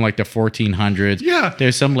 maybe they're from like the 1400s. Yeah.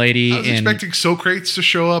 There's some lady I was expecting Socrates to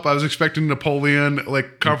show up. I was expecting Napoleon,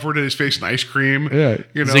 like, covered in his face in ice cream. Yeah.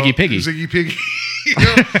 You know, Ziggy Piggy. You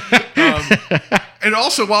know? And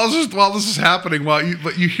also, while this is happening,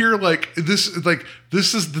 you hear like this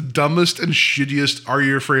is the dumbest and shittiest "Are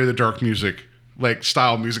You Afraid of the Dark" music, like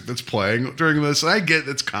style music that's playing during this. And I get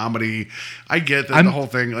it's comedy. I get that the whole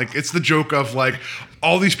thing, like, it's the joke of like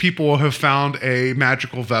all these people have found a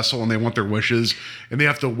magical vessel and they want their wishes and they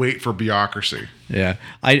have to wait for bureaucracy. Yeah,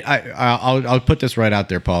 I'll put this right out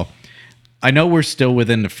there, Paul. I know we're still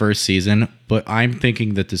within the first season, but I'm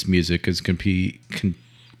thinking that this music is continuous,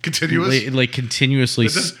 like continuously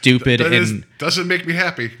stupid, doesn't make me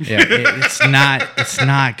happy. Yeah, it's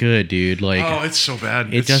not good, dude. Like, oh, it's so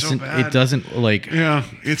bad. It doesn't like. Yeah,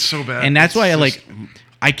 it's so bad. And that's why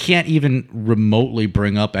I can't even remotely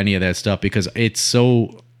bring up any of that stuff, because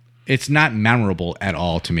it's not memorable at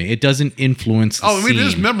all to me. It doesn't influence the scene. It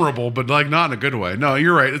is memorable, but like not in a good way. No,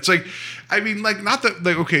 you're right. It's like, I mean, like, not that,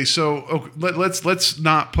 like, okay, so let's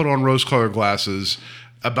not put on rose-colored glasses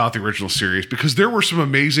about the original series, because there were some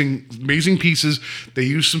amazing pieces. They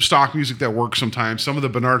used some stock music that worked sometimes. Some of the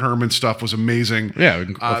Bernard Herrmann stuff was amazing. Yeah,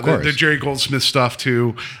 of course. The Jerry Goldsmith stuff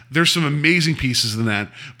too. There's some amazing pieces in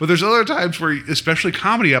that. But there's other times where, especially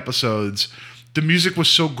comedy episodes, the music was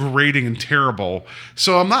so grating and terrible.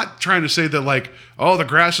 So I'm not trying to say that like, oh, the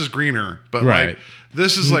grass is greener, but like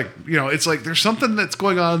this is like, it's like there's something that's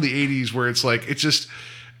going on in the 80s where it's like, it's just,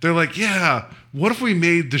 they're like, yeah, what if we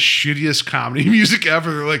made the shittiest comedy music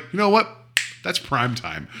ever? They're like, you know what? That's prime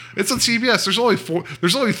time. It's on CBS.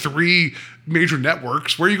 There's only 3 major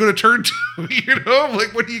networks. Where are you going to turn to?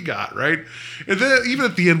 Like, what do you got, right? And then even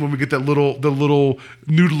at the end, when we get the little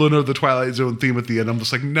noodling of the Twilight Zone theme at the end, I'm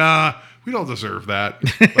just like, nah, we don't deserve that.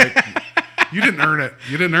 Like, you didn't earn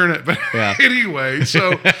it. But anyway,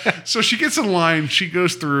 so she gets in line, she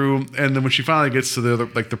goes through, and then when she finally gets to the other,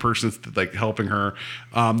 like the person that's like helping her,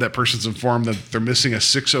 that person's informed that they're missing a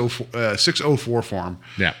 604 form.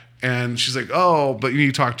 Yeah. And she's like, oh, but you need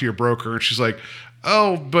to talk to your broker. And she's like,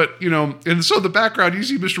 oh, but and so the background, you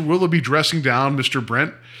see Mr. Willoughby dressing down Mr.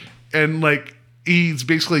 Brent, and like he's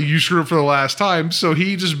basically used her for the last time, so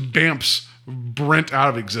he just bamps Brent out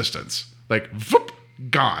of existence. Like, whoop,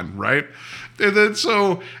 gone, right? And then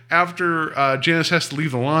so after Janice has to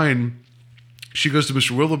leave the line, she goes to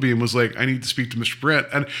Mr. Willoughby and was like, I need to speak to Mr. Brent.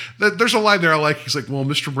 And there's a line there I like. He's like, well,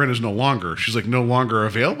 Mr. Brent is no longer. She's like, no longer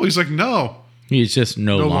available? He's like, no. He's just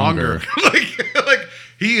no longer. like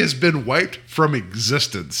he has been wiped from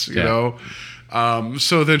existence, you know?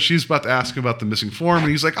 So then she's about to ask him about the missing form,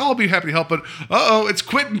 and he's like, I'll be happy to help, but it's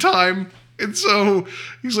quitting time. And so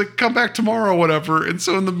he's like, come back tomorrow, whatever. And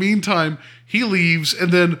so in the meantime, he leaves,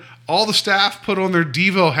 and then all the staff put on their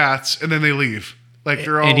Devo hats, and then they leave. Like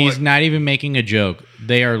they're all, and he's not even making a joke.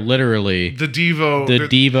 They are literally the Devo.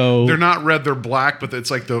 Devo. They're not red; they're black, but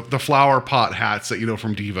it's like the flower pot hats that you know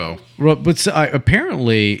from Devo. But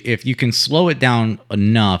apparently, if you can slow it down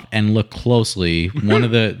enough and look closely, one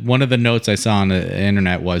of the notes I saw on the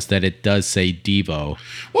internet was that it does say Devo.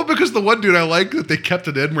 Well, because the one dude I like that they kept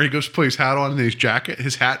it in where he goes to put his hat on and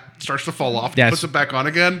his hat starts to fall off, and puts it back on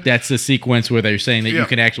again. That's the sequence where they're saying that you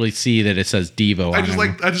can actually see that it says Devo.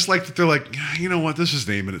 I just like that they're like, you know what, this is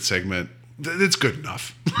the name of its segment. It's good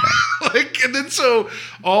enough. And then so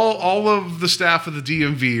all of the staff of the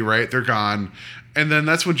DMV, right, they're gone. And then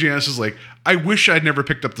that's when Janice is like, I wish I'd never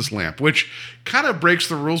picked up this lamp, which kind of breaks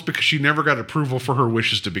the rules because she never got approval for her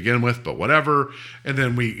wishes to begin with, but whatever. And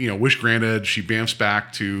then we, wish granted, she bamfs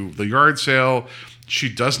back to the yard sale. She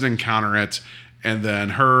doesn't encounter it. And then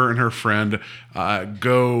her and her friend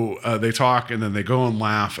they talk, and then they go and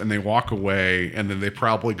laugh, and they walk away, and then they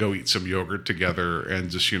probably go eat some yogurt together and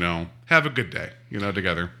just, have a good day,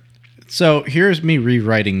 together. So here's me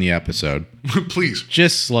rewriting the episode. Please.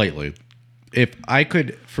 Just slightly. If I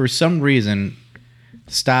could, for some reason,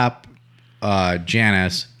 stop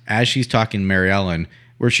Janice as she's talking to Mary Ellen,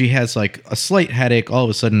 where she has like a slight headache, all of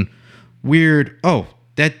a sudden, weird, I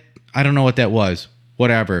don't know what that was,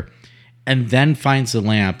 whatever. And then finds the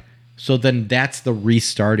lamp. So then that's the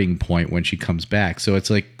restarting point when she comes back. So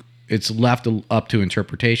it's like, it's left up to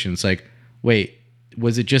interpretation. It's like, wait,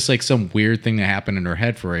 was it just like some weird thing that happened in her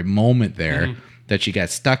head for a moment there that she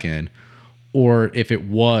got stuck in? Or if it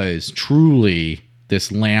was truly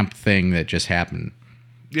this lamp thing that just happened.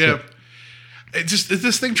 Yeah.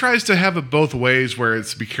 This thing tries to have it both ways, where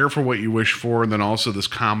it's be careful what you wish for. And then also this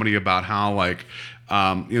comedy about how like,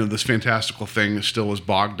 this fantastical thing still is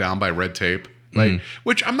bogged down by red tape, like,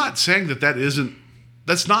 which I'm not saying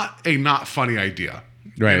that's not a not funny idea,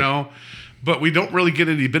 right? But we don't really get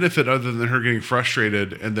any benefit other than her getting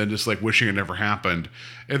frustrated and then just like wishing it never happened,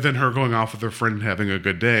 and then her going off with her friend and having a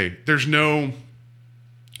good day. There's no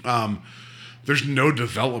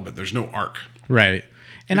development. There's no arc, right?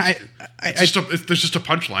 And there's just a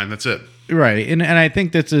punchline. That's it. Right. And I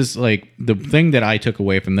think this is like the thing that I took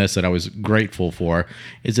away from this that I was grateful for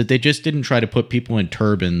is that they just didn't try to put people in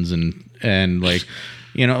turbans and like,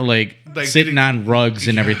 like sitting on rugs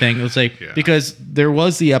and everything. It was like, because there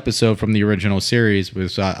was the episode from the original series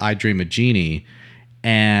with I Dream of Jeannie,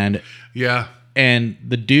 and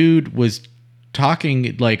the dude was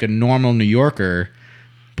talking like a normal New Yorker,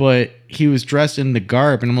 but he was dressed in the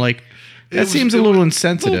garb, and I'm like, that seems a little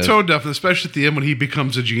insensitive. A little tone deaf, especially at the end when he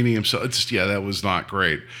becomes a genie himself. That was not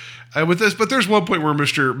great. With this, but there's one point where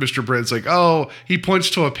Mr. Brent's like, he points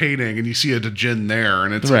to a painting and you see a djinn there,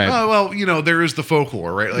 and it's like, there is the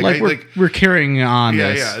folklore, right? Like we're carrying on.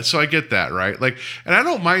 Yeah, this. yeah. So I get that, right? Like, and I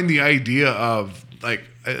don't mind the idea of like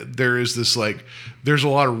there is this like there's a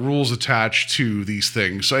lot of rules attached to these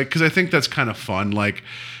things, because I think that's kind of fun, like.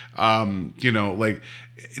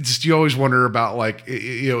 it's just, you always wonder about like,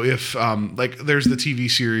 if like there's the TV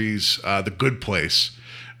series, The Good Place,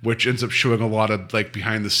 which ends up showing a lot of like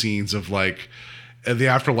behind the scenes of like, the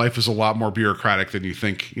afterlife is a lot more bureaucratic than you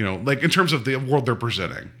think, like in terms of the world they're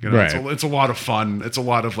presenting, Right. It's a lot of fun. It's a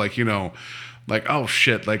lot of like, like, oh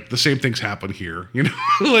shit, like the same things happen here,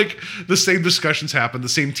 like the same discussions happen, the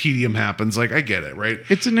same tedium happens. Like, I get it. Right.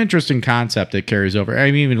 It's an interesting concept that carries over.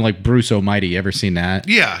 I mean, even like Bruce Almighty, ever seen that?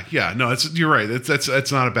 Yeah. No, you're right.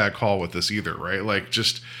 That's not a bad call with this either. Right. Like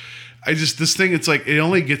this thing, it's like, it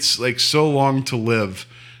only gets like so long to live.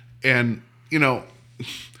 And,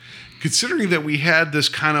 considering that we had this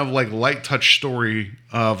kind of like light touch story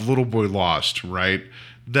of Little Boy Lost, right?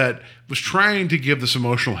 That was trying to give this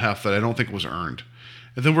emotional heft that I don't think was earned.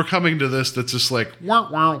 And then we're coming to this that's just like,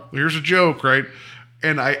 wow, here's a joke, right?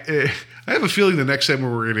 And I have a feeling the next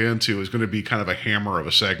segment we're going to get into is going to be kind of a hammer of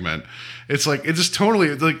a segment. It's like, it just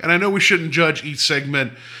totally, like, and I know we shouldn't judge each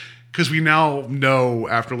segment because we now know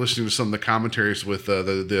after listening to some of the commentaries with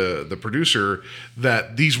the producer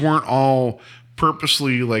that these weren't all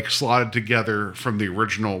purposely like slotted together from the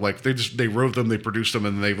original. Like they wrote them, they produced them,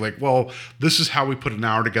 and they like, well, this is how we put an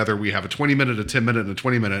hour together. We have a 20-minute, a 10-minute, and a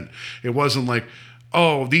 20-minute. It wasn't like,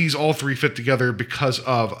 oh, these all three fit together because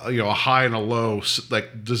of a high and a low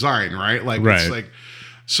like design, right? Like, right. It's like,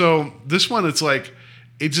 so this one, it's like,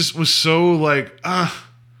 it just was so like, I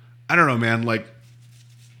don't know, man. Like,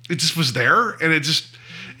 it just was there, and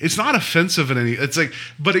it's not offensive in any. It's like,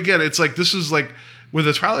 but again, it's like, this is like, when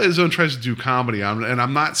the Twilight Zone tries to do comedy, and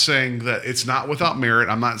I'm not saying that it's not without merit.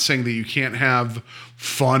 I'm not saying that you can't have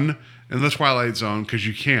fun in the Twilight Zone, because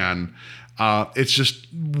you can. It's just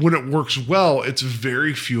when it works well, it's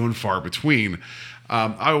very few and far between.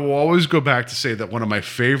 I will always go back to say that one of my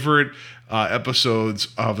favorite episodes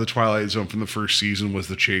of the Twilight Zone from the first season was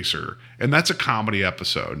The Chaser, and that's a comedy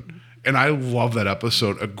episode. And I love that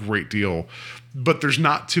episode a great deal. But there's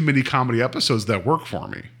not too many comedy episodes that work for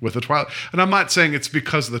me with the Twilight. And I'm not saying it's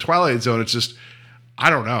because of the Twilight Zone. It's just, I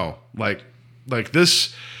don't know. Like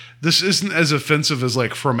this isn't as offensive as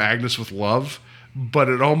like From Agnes with Love, but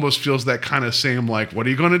it almost feels that kind of same, like, what are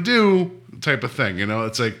you going to do type of thing.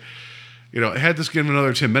 It's like, had this given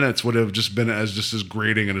another 10 minutes would have just been just as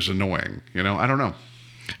grating and as annoying. I don't know.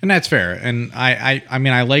 And that's fair. And I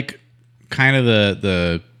mean, I like kind of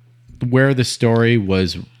the where the story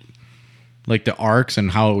was, like the arcs and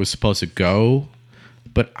how it was supposed to go,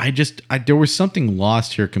 but there was something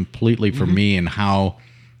lost here completely for me, and how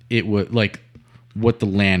it would, like, what the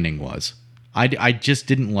landing was. I just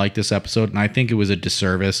didn't like this episode, and I think it was a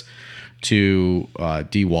disservice to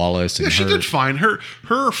Dee Wallace. And she did fine.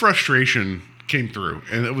 Her frustration came through,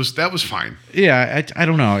 and that was fine. Yeah, I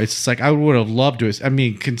don't know. It's like, I would have loved to. I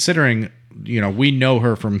mean, considering we know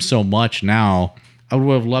her from so much now, I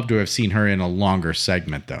would have loved to have seen her in a longer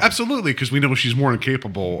segment, though. Absolutely, because we know she's more than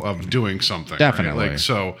capable of doing something. Definitely. Right?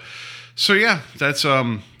 Like, so yeah, that's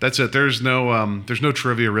it. There's no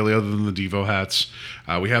trivia really other than the Devo hats.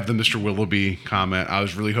 We have the Mr. Willoughby comment. I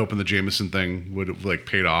was really hoping the Jameson thing would have like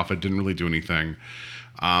paid off. It didn't really do anything.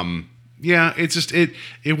 Yeah, it's just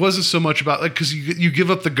it wasn't so much about, like, because you give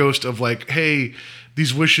up the ghost of like, hey,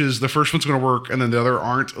 these wishes, the first one's going to work and then the other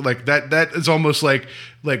aren't. Like that is almost like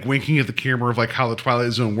winking at the camera of like how the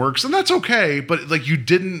Twilight Zone works, and that's okay. But like, you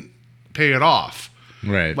didn't pay it off,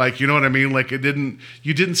 right? Like, you know what I mean? Like, you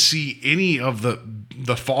didn't see any of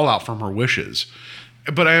the fallout from her wishes.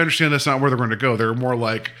 But I understand that's not where they're going to go. They're more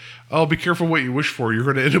like, oh, be careful what you wish for. You're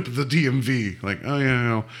going to end up at the DMV. Like, oh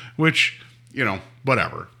yeah, which,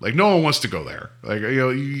 whatever. Like, no one wants to go there. Like,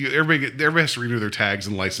 everybody has to renew their tags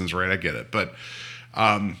and license, right? I get it, but.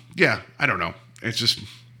 Yeah, I don't know. It's just,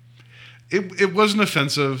 it wasn't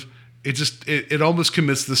offensive. It just, it almost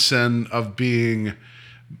commits the sin of being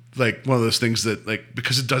like one of those things that, like,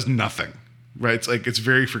 because it does nothing, right? It's like, it's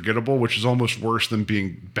very forgettable, which is almost worse than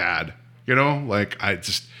being bad, like, I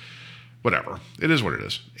just, whatever. It is what it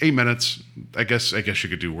is. 8 minutes. I guess you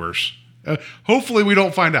could do worse. Hopefully we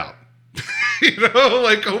don't find out.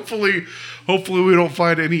 Like, hopefully we don't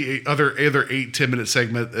find any other 8-10-minute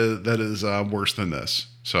segment that is worse than this.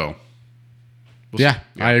 So, yeah,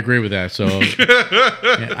 I agree with that. So,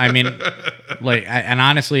 yeah, I mean, like, and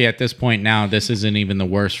honestly, at this point now, this isn't even the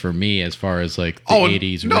worst for me as far as like the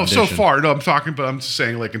 80s. No, rendition. so far, no. I'm just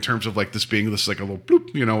saying, like, in terms of like this being this like a little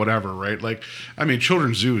bloop, whatever, right? Like, I mean,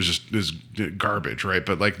 Children's Zoo is garbage, right?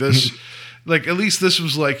 But like this. Like, at least this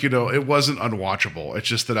was like, it wasn't unwatchable. It's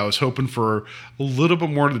just that I was hoping for a little bit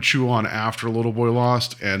more to chew on after Little Boy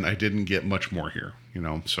Lost, and I didn't get much more here,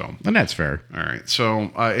 so. And that's fair. All right. So,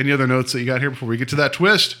 any other notes that you got here before we get to that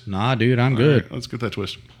twist? Nah, dude, I'm good. Right, let's get that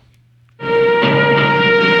twist.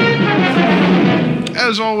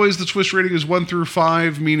 As always, the twist rating is 1 through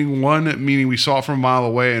 5, meaning 1 meaning we saw it from a mile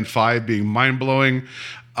away, and 5 being mind blowing.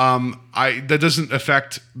 That doesn't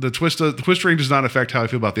affect the twist. The twist rating does not affect how I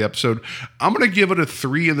feel about the episode. I'm going to give it a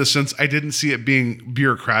 3 in the sense I didn't see it being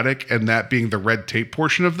bureaucratic, and that being the red tape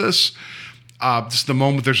portion of this. Just the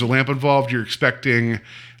moment there's a lamp involved, you're expecting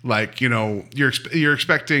you're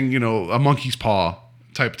expecting a monkey's paw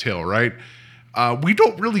type tale, right? We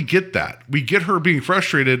don't really get that. We get her being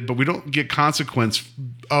frustrated, but we don't get consequence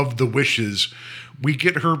of the wishes. We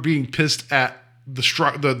get her being pissed at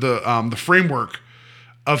the framework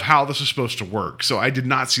of how this is supposed to work. So I did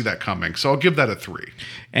not see that coming. So I'll give that a 3.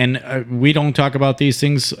 And we don't talk about these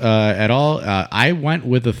things at all. I went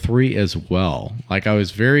with a 3 as well. Like, I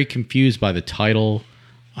was very confused by the title.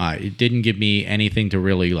 It didn't give me anything to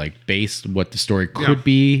really base what the story could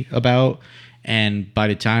be about. And by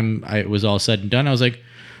the time it was all said and done, I was like,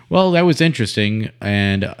 well, that was interesting,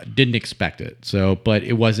 and didn't expect it. So, but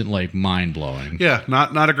it wasn't mind blowing. Yeah,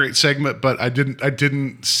 not a great segment, but I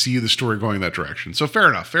didn't see the story going that direction. So fair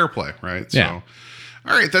enough, fair play, right? Yeah. So,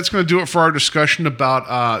 all right, that's going to do it for our discussion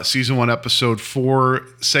about season 1, episode 4,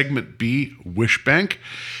 segment B, Wish Bank.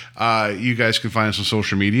 You guys can find us on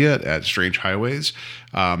social media at Strange Highways.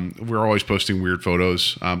 We're always posting weird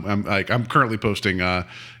photos. I'm currently posting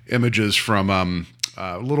images from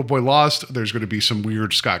Little Boy Lost. There's going to be some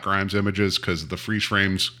weird Scott Grimes images because of the freeze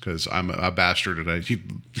frames, because I'm a bastard and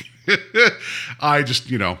I just,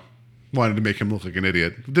 wanted to make him look like an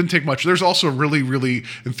idiot. It didn't take much. There's also a really, really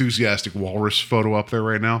enthusiastic walrus photo up there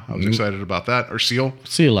right now. I was excited about that. Or seal.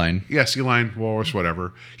 Sea line. Yeah, sea lion, walrus,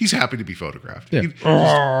 whatever. He's happy to be photographed. Yeah. He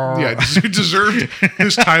deserved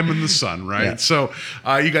his time in the sun, right? Yeah. So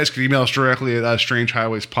you guys can email us directly at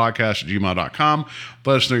strangehighwayspodcast@gmail.com.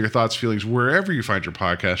 Let us know your thoughts, feelings, wherever you find your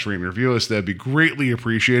podcast. Rate and review us. That'd be greatly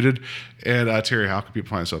appreciated. And Terry, how can people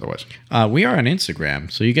find us otherwise? We are on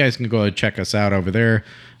Instagram, so you guys can go check us out over there.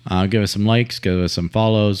 Give us some likes, give us some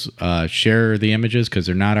follows, share the images because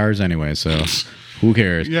they're not ours anyway. So who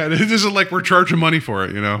cares? Yeah, it isn't like we're charging money for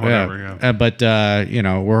it, whatever. Yeah. But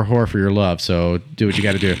we're a whore for your love, so do what you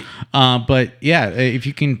got to do. But yeah, if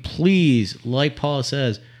you can please, like Paula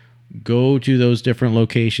says, go to those different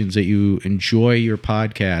locations that you enjoy your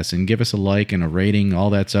podcast and give us a like and a rating, all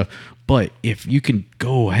that stuff. But if you can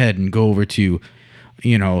go ahead and go over to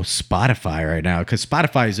Spotify right now, because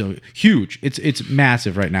Spotify is huge. It's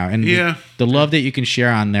massive right now. And the love that you can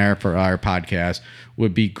share on there for our podcast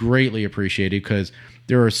would be greatly appreciated, because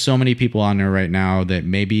there are so many people on there right now that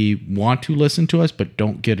maybe want to listen to us but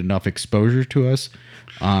don't get enough exposure to us.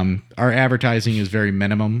 Our advertising is very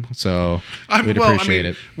minimum, so we'd appreciate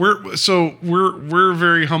it. We're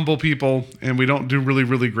very humble people, and we don't do really,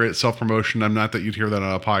 really great self-promotion. I'm not that you'd hear that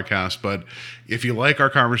on a podcast, but if you like our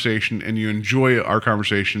conversation and you enjoy our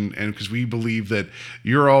conversation, and because we believe that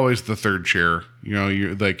you're always the third chair,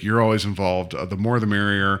 you're always involved. The more, the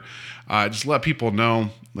merrier. Just let people know,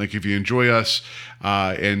 if you enjoy us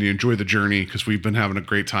and you enjoy the journey, because we've been having a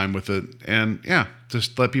great time with it, and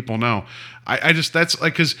just let people know. I just, that's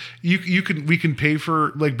because we can pay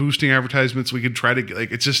for boosting advertisements. We can try to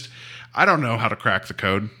get it's just, I don't know how to crack the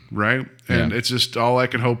code, right? And it's just, all I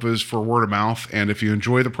can hope is for word of mouth. And if you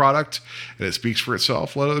enjoy the product and it speaks for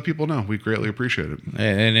itself, let other people know. We greatly appreciate it.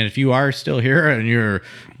 And if you are still here and you're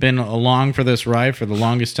been along for this ride for the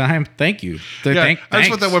longest time, thank you. I just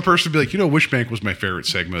want that one person to be like, Wish Bank was my favorite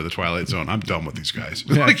segment of the Twilight Zone. I'm done with these guys.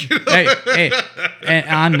 Yeah. Hey, and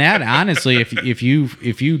on that, honestly, if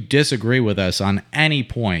you disagree with us on any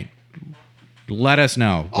point, let us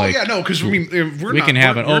know. Because we can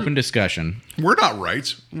have an open discussion. We're not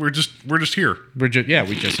right. We're just here. We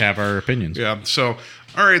just have our opinions. Yeah. So,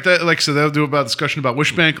 all right. That'll do about discussion about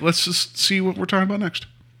Wish Bank. Let's just see what we're talking about next.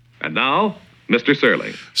 And now, Mr.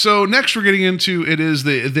 Surly. So next we're getting into, it is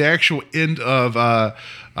the actual end of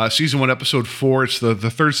season 1, episode 4. It's the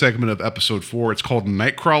third segment of episode 4. It's called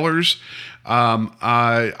Nightcrawlers.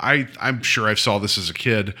 I'm sure I saw this as a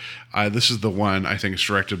kid. This is the one I think it's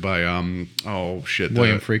directed by William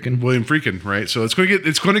Friedkin. William Friedkin, right? So it's going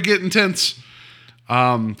to get intense.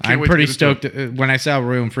 I'm pretty stoked. When I saw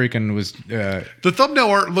William Friedkin was the thumbnail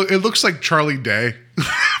art. It looks like Charlie Day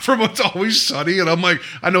from It's Always Sunny, and I'm like,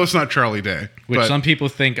 I know it's not Charlie Day, which some people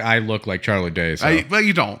think I look like Charlie Day. So. Well,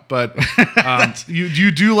 you don't, but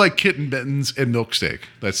you do like kitten mittens and milk steak.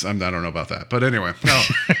 I don't know about that, but anyway,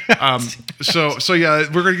 no. So yeah,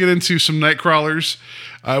 we're gonna get into some Nightcrawlers.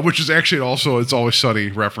 Which is actually also It's Always Sunny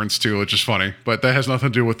reference too, which is funny, but that has nothing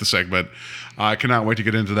to do with the segment. I cannot wait to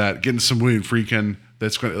get into that. Getting some William Friedkin.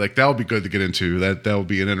 that's going to like that would be good to get into. That will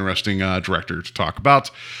be an interesting director to talk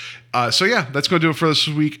about. So yeah, that's going to do it for this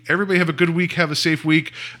week. Everybody have a good week. Have a safe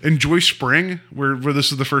week. Enjoy spring. Where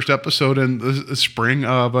this is the first episode in the spring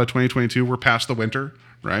of 2022. We're past the winter,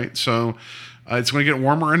 right? So it's going to get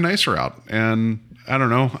warmer and nicer out. And I don't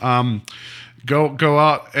know. Go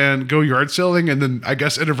out and go yard selling, and then I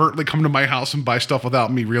guess inadvertently come to my house and buy stuff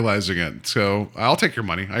without me realizing it. So I'll take your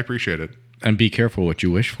money. I appreciate it. And be careful what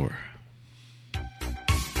you wish for.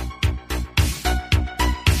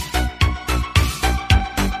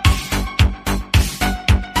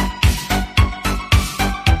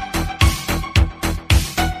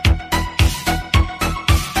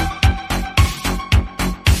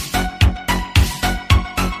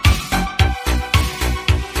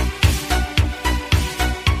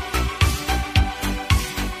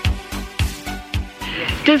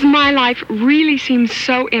 Does my life really seem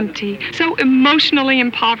so empty, so emotionally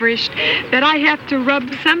impoverished, that I have to rub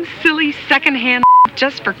some silly secondhand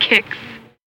just for kicks?